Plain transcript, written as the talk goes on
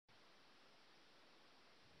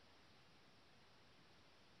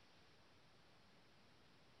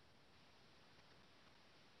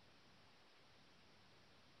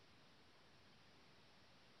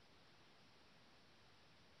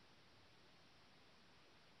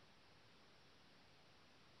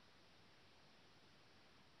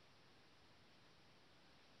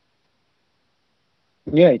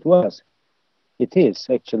Yeah, it was. It is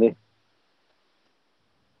actually.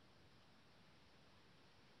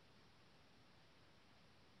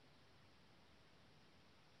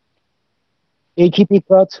 AKP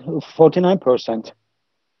got 49%.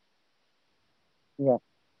 Yeah,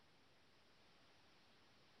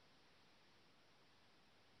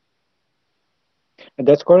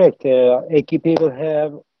 that's correct. AKP will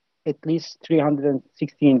have at least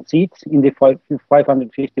 316 seats in the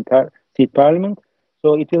 550 seat parliament.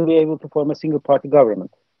 So it will be able to form a single party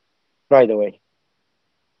government right away.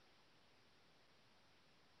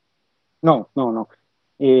 No, no, no.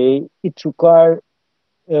 It requires,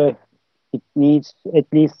 uh, it needs at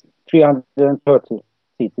least 330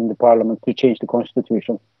 seats in the parliament to change the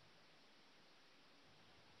constitution.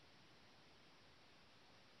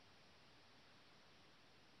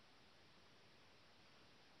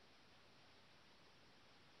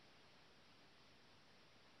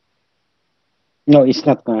 No, it's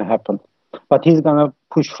not going to happen. But he's going to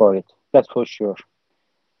push for it. That's for sure.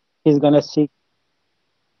 He's going to seek.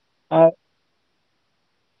 Uh,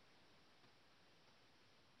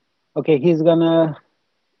 okay, he's going to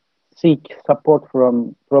seek support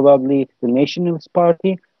from probably the Nationalist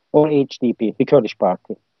Party or HDP, the Kurdish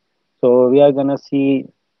party. So we are going to see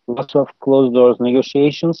lots of closed doors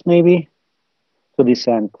negotiations, maybe, to this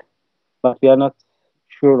end. But we are not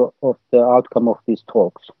sure of the outcome of these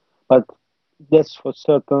talks. But that's for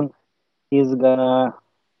certain. He's going to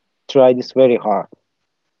try this very hard.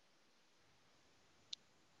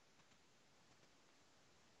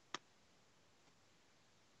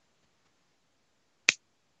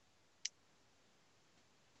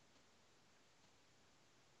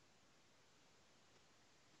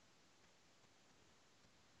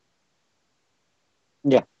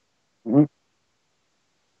 Yeah. Mm-hmm.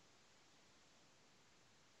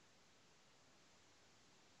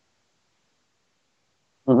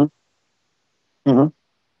 Mm-hmm. Mm-hmm.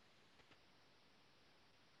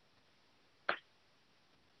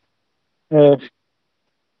 Uh,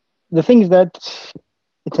 the thing is that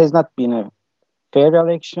it has not been a fair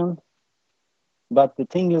election, but the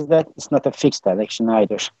thing is that it's not a fixed election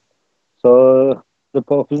either. So the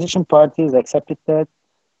opposition parties accepted that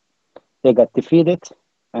they got defeated,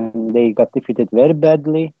 and they got defeated very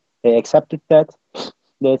badly. They accepted that.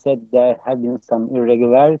 They said there have been some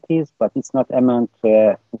irregularities, but it's not amount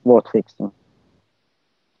to vote fixing.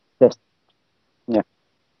 Just yeah.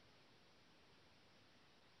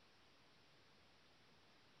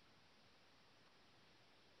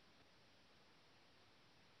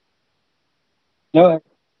 No,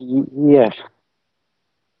 yeah.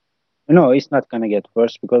 No, it's not gonna get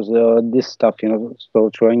worse because this stuff,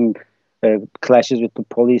 so throwing clashes with the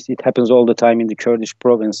police, it happens all the time in the Kurdish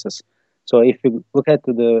provinces. So if you look at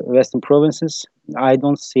the western provinces, I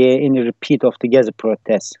don't see any repeat of the Gezi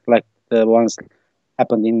protests like the ones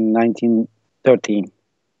happened in 1913.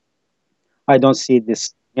 I don't see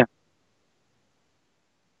this. Yeah,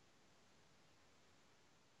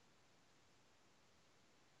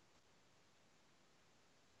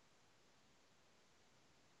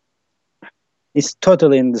 it's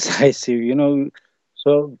totally indecisive.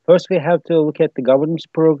 So first we have to look at the government's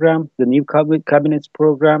program, the new cabinet's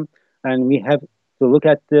program, and we have to look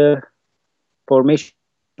at the formation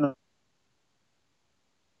of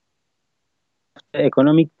the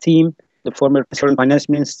economic team. The former finance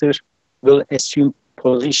minister will assume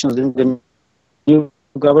positions in the new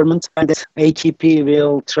government, and the AKP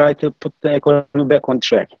will try to put the economy back on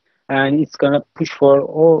track. And it's gonna push for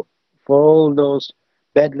all those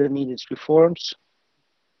badly needed reforms.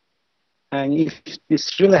 And if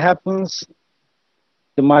this really happens,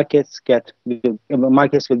 the markets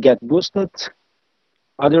will get boosted.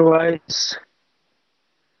 Otherwise,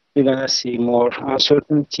 we're gonna see more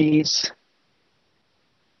uncertainties.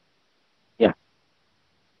 Yeah,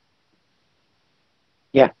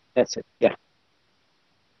 yeah, that's it. Yeah.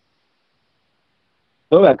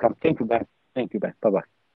 You're welcome. Thank you, Ben. Thank you, Ben. Bye bye.